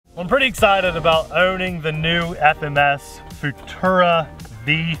I'm pretty excited about owning the new FMS Futura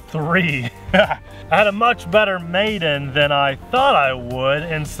V3. I had a much better maiden than I thought I would,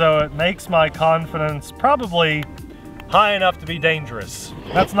 and so it makes my confidence probably high enough to be dangerous.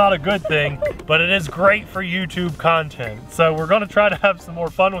 That's not a good thing, but it is great for YouTube content. So we're gonna try to have some more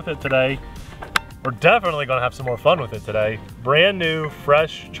fun with it today. We're definitely gonna have some more fun with it today. Brand new,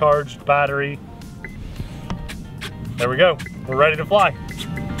 fresh, charged battery. There we go, we're ready to fly.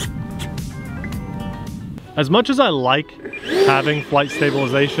 As much as I like having flight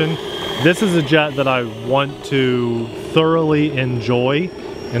stabilization, this is a jet that I want to thoroughly enjoy.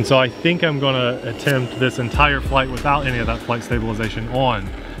 And so I think I'm gonna attempt this entire flight without any of that flight stabilization on.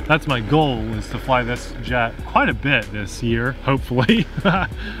 That's my goal, is to fly this jet quite a bit this year, hopefully.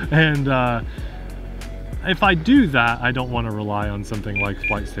 And if I do that, I don't want to rely on something like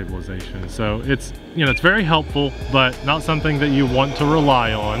flight stabilization. So it's, you know, it's very helpful, but not something that you want to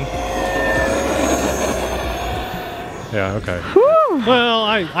rely on. Yeah, okay. Whew. Well,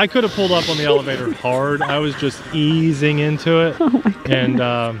 I could have pulled up on the elevator hard. I was just easing into it. Oh my goodness. And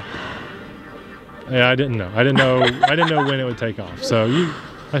yeah, I didn't know when it would take off. So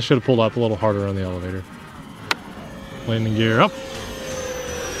I should have pulled up a little harder on the elevator. Landing gear up.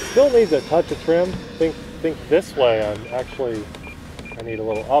 Still needs a touch of trim. Think this way. I need a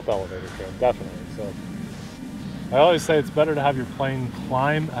little up elevator trim, definitely. So I always say it's better to have your plane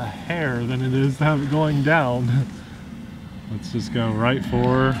climb a hair than it is to have it going down. Let's just go right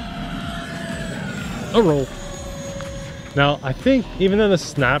for a roll. Now, I think even though the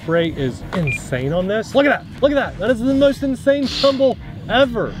snap rate is insane on this, look at that, look at that. That is the most insane tumble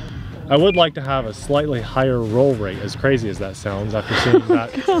ever. I would like to have a slightly higher roll rate, as crazy as that sounds after seeing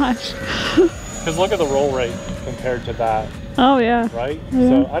that. Gosh. Because look at the roll rate compared to that. Oh yeah. Right? Yeah.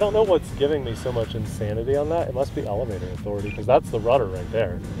 So I don't know what's giving me so much insanity on that. It must be elevator authority, because that's the rudder right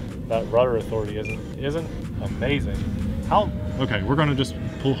there. That rudder authority isn't amazing. Okay, we're gonna just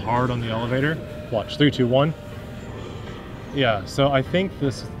pull hard on the elevator. Watch, 3, 2, 1. Yeah, so I think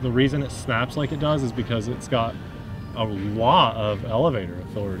the reason it snaps like it does is because it's got a lot of elevator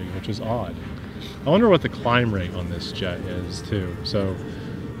authority, which is odd. I wonder what the climb rate on this jet is too. So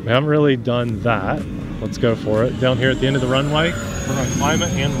we haven't really done that. Let's go for it. Down here at the end of the runway, we're gonna climb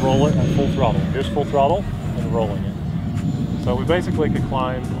it and roll it at full throttle. Here's full throttle and rolling it. So we basically could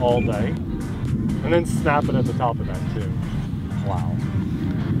climb all day and then snap it at the top of that too. Wow.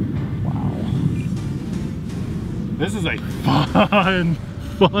 Wow. This is a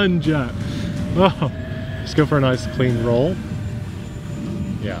fun jet. Oh, just go for a nice clean roll.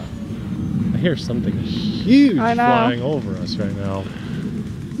 Yeah. I hear something huge flying over us right now.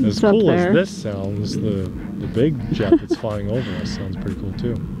 As cool as this sounds, the big jet that's flying over us sounds pretty cool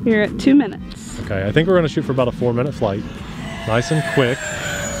too. You're at 2 minutes. Okay, I think we're gonna shoot for about a 4-minute flight. Nice and quick.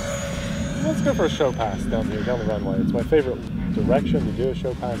 Let's go for a show pass down here, down the runway. It's my favorite direction to do a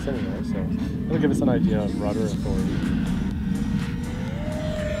show pass anyway, so it'll give us an idea of rudder authority.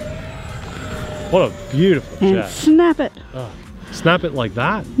 What a beautiful jet. And snap it. Oh, snap it like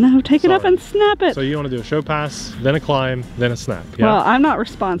that? No, take it up and snap it. So you want to do a show pass, then a climb, then a snap, yeah? Well, I'm not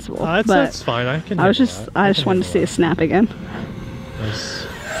responsible. That's fine, I just wanted to see a snap again. Nice.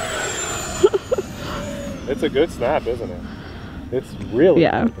 It's a good snap, isn't it? It's really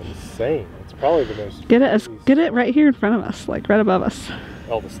insane. It's probably the most... Get it right here in front of us, like right above us.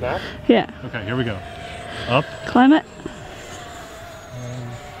 Oh, the snap? Yeah. Okay, here we go. Up. Climb it.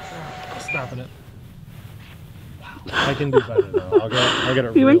 Snapping it. Wow. I can do better though. I'll get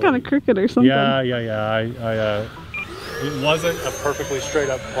it. You went kind of crooked or something. Yeah. It wasn't a perfectly straight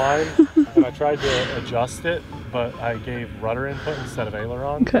up climb, and I tried to adjust it, but I gave rudder input instead of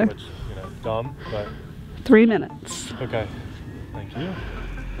aileron, which, you know, dumb, but... 3 minutes. Okay. Thank you.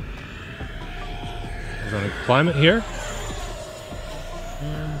 We're going to climb it here.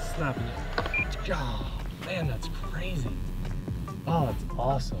 And snapping it. Oh, man, that's crazy. Oh, that's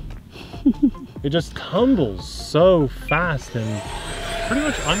awesome. It just tumbles so fast and pretty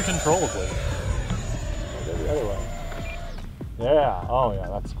much uncontrollably. I'll go the other way. Yeah, oh yeah,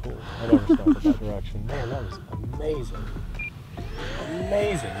 that's cool. I never stopped in that direction. Man, that was amazing.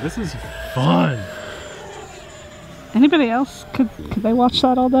 Amazing. This is fun. Anybody else, could they watch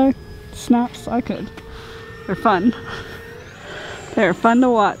that all day? Snaps? I could. They're fun. They're fun to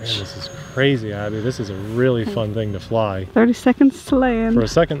watch. Man, this is crazy, Abby. This is a really fun thing to fly. 30 seconds to land. For a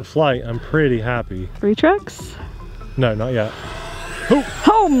second flight, I'm pretty happy. 3 tracks? No, not yet.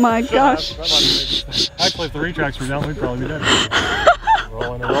 Oh my gosh. Actually, if the retracts were down, we'd probably be dead.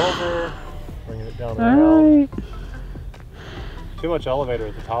 Rolling it over, bringing it down around. Too much elevator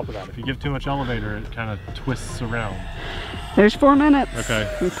at the top of that. If you give too much elevator, it kind of twists around. There's 4 minutes.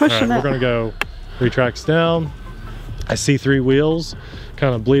 Okay. We're pushing We're it. gonna go 3 tracks down. I see 3 wheels,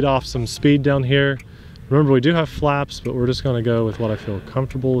 kind of bleed off some speed down here. Remember, we do have flaps, but we're just gonna go with what I feel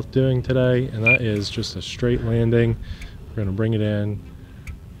comfortable with doing today, and that is just a straight landing. We're gonna bring it in,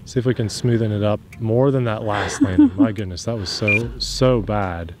 see if we can smoothen it up more than that last landing. My goodness, that was so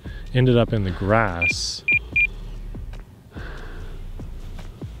bad. Ended up in the grass.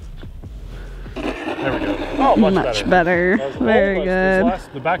 There we go. Oh, much better. Very good.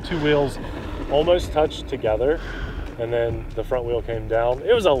 The back 2 wheels almost touched together, and then the front wheel came down.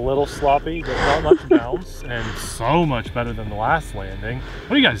 It was a little sloppy, but not much bounce, and so much better than the last landing.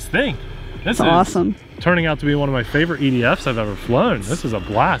 What do you guys think? This is awesome. Turning out to be one of my favorite EDFs I've ever flown. This is a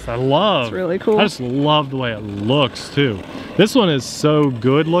blast. It's really cool. I just love the way it looks too. This one is so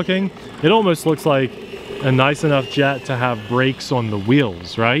good looking. It almost looks like a nice enough jet to have brakes on the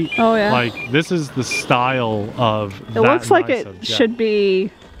wheels, right? Oh yeah. Like, this is the style of it looks like it should be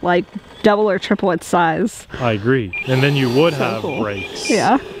like double or triple its size. I agree. And then you would have brakes.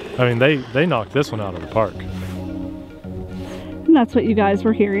 Yeah. I mean, they knocked this one out of the park. And that's what you guys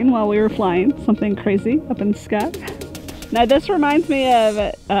were hearing while we were flying. Something crazy up in the sky. Now this reminds me of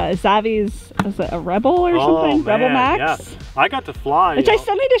Zavi's, is it a Rebel or something? Man, Rebel Max? Yeah. I got to fly. Which I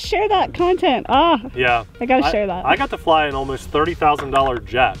still need to share that content. Yeah. I gotta share that. I got to fly an almost $30,000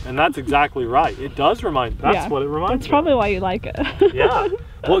 jet, and that's exactly right. It does remind, that's what it reminds me. That's probably why you like it. Yeah.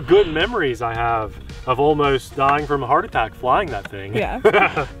 What good memories I have of almost dying from a heart attack flying that thing.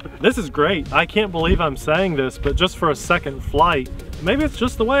 Yeah. This is great. I can't believe I'm saying this, but just for a second flight, maybe it's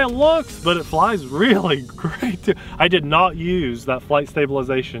just the way it looks, but it flies really great too. I did not use that flight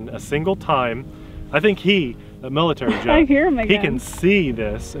stabilization a single time. I think the military jet, I hear him again. He can see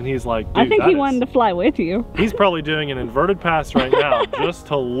this, and he's like, dude, I think he wanted to fly with you. He's probably doing an inverted pass right now just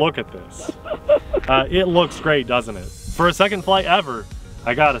to look at this. It looks great, doesn't it? For a second flight ever,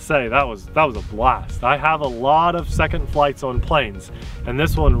 I gotta say, that was a blast. I have a lot of second flights on planes, and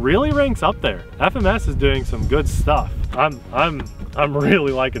this one really ranks up there. FMS is doing some good stuff. I'm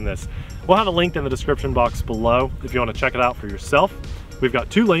really liking this. We'll have a link in the description box below if you want to check it out for yourself. We've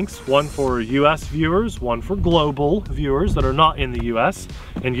got 2 links, one for US viewers, one for global viewers that are not in the US.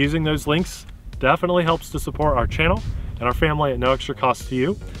 And using those links definitely helps to support our channel and our family at no extra cost to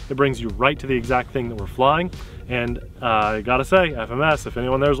you. It brings you right to the exact thing that we're flying. And I gotta say, FMS, if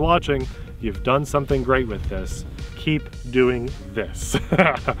anyone there's watching, you've done something great with this. Keep doing this.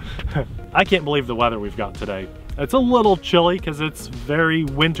 I can't believe the weather we've got today. It's a little chilly because it's very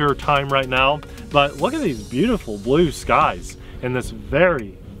winter time right now, but look at these beautiful blue skies in this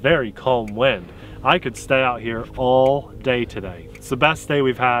very, very calm wind. I could stay out here all day today. It's the best day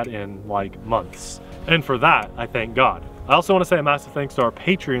we've had in like months. And for that, I thank God. I also want to say a massive thanks to our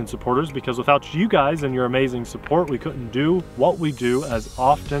Patreon supporters, because without you guys and your amazing support, we couldn't do what we do as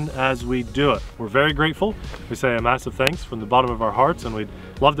often as we do it. We're very grateful. We say a massive thanks from the bottom of our hearts, and we'd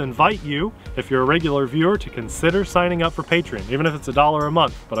love to invite you, if you're a regular viewer, to consider signing up for Patreon, even if it's $1 a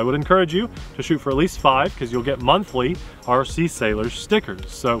month. But I would encourage you to shoot for at least 5, because you'll get monthly RC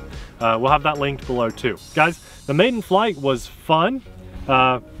stickers. So we'll have that linked below too. Guys, the maiden flight was fun.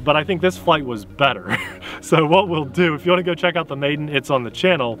 But I think this flight was better. So what we'll do, if you want to go check out the maiden, it's on the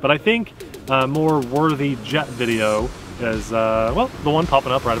channel. But I think a more worthy jet video is, well, the one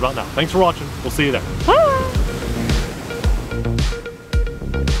popping up right about now. Thanks for watching. We'll see you there. Bye.